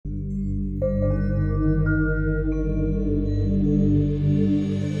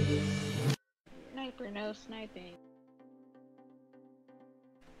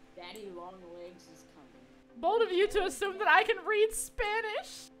Daddy Longlegs is coming. Bold of you to assume that I can read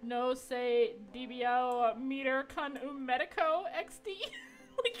Spanish. No say DBO meter con un medico XD.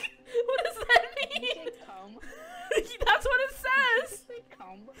 Like, what does that mean? You say cum? That's what it says. You say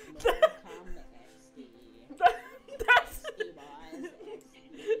cum? No, come XD. That's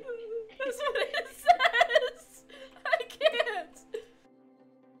what it says. I can't.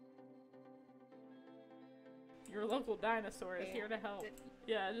 Your local dinosaur is here to help.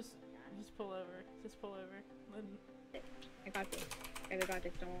 Yeah, just pull over. Just pull over. I got this. I got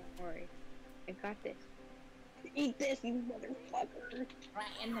this. Don't worry. I got this. Eat this, you motherfucker. Right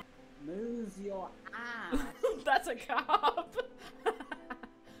in the. Move your ass. That's a cop.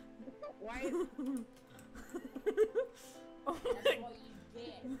 Why? Oh That's my what you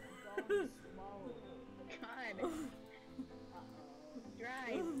get for going slow. God. Uh-oh.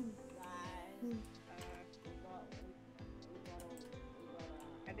 Drive. Guys.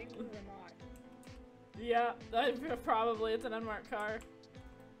 I think we were not. Yeah, probably. It's an unmarked car.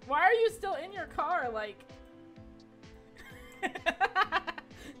 Why are you still in your car? Like,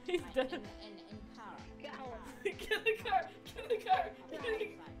 he's Right, dead. in car. Go. Get in the car. Get in the car. Get in the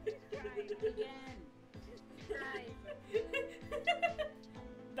Drive again. Drive.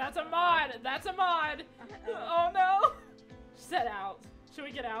 That's a mod. That's a mod. Oh no. Set out. Should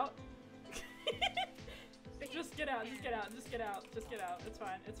we get out? Just get out. Just get out. Just get out. Just get out. It's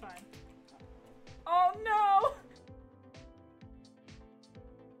fine. It's fine. Oh no.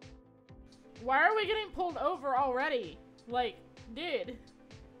 Why are we getting pulled over already? Like, dude.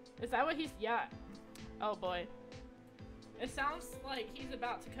 Is that what he's... Yeah. Oh boy. It sounds like he's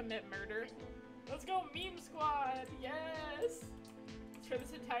about to commit murder. Let's go meme squad. Yes. Let's turn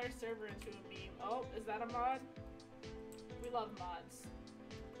this entire server into a meme. Oh, is that a mod? We love mods.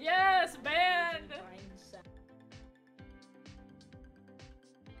 Yes, banned.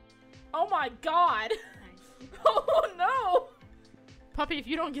 Oh my god. Oh no. Puppy, if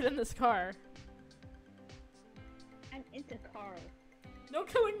you don't get in this car. I'm in the car. No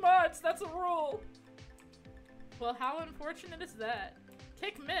killing mods, that's a rule. Well, how unfortunate is that?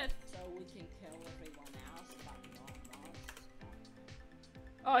 Kick myth. So we can kill everyone else, but not us.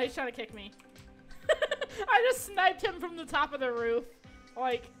 Oh, he's trying to kick me. I just sniped him from the top of the roof.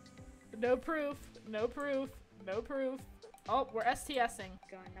 Like, no proof, no proof, no proof. Oh, we're STSing.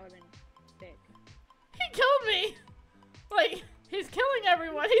 Gun, that would've been sick. He killed me! Like, he's killing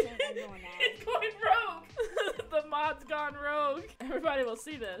everyone. He's Everyone out. he's going rogue. The mod's gone rogue. Everybody will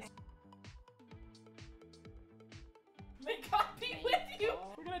see this. May God be with you.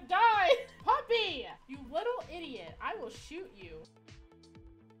 We're gonna die. Puppy, you little idiot. I will shoot you.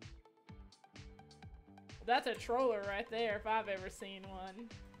 That's a troller right there if I've ever seen one.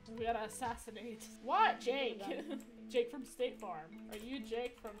 We gotta assassinate. What, Jake? Jake from State Farm. Are you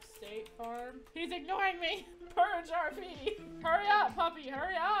Jake from State Farm? He's ignoring me. Purge RP. Hurry up, puppy.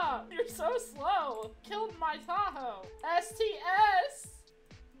 Hurry up. You're so slow. Killed my Tahoe. STS.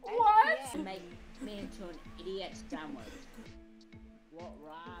 What? Make me into an idiot sandwich. What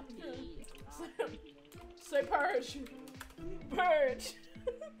Robbie? Say purge. Purge.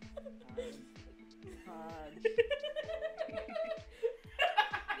 Purge.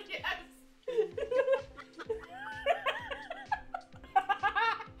 Yes.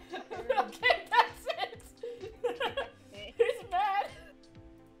 Okay, that's it. He's mad.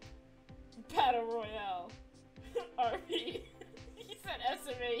 Battle Royale. RP. He said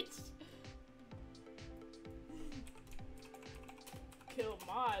SMH. Kill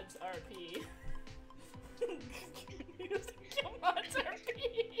mods RP. He was kill mods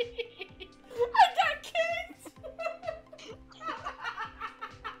RP.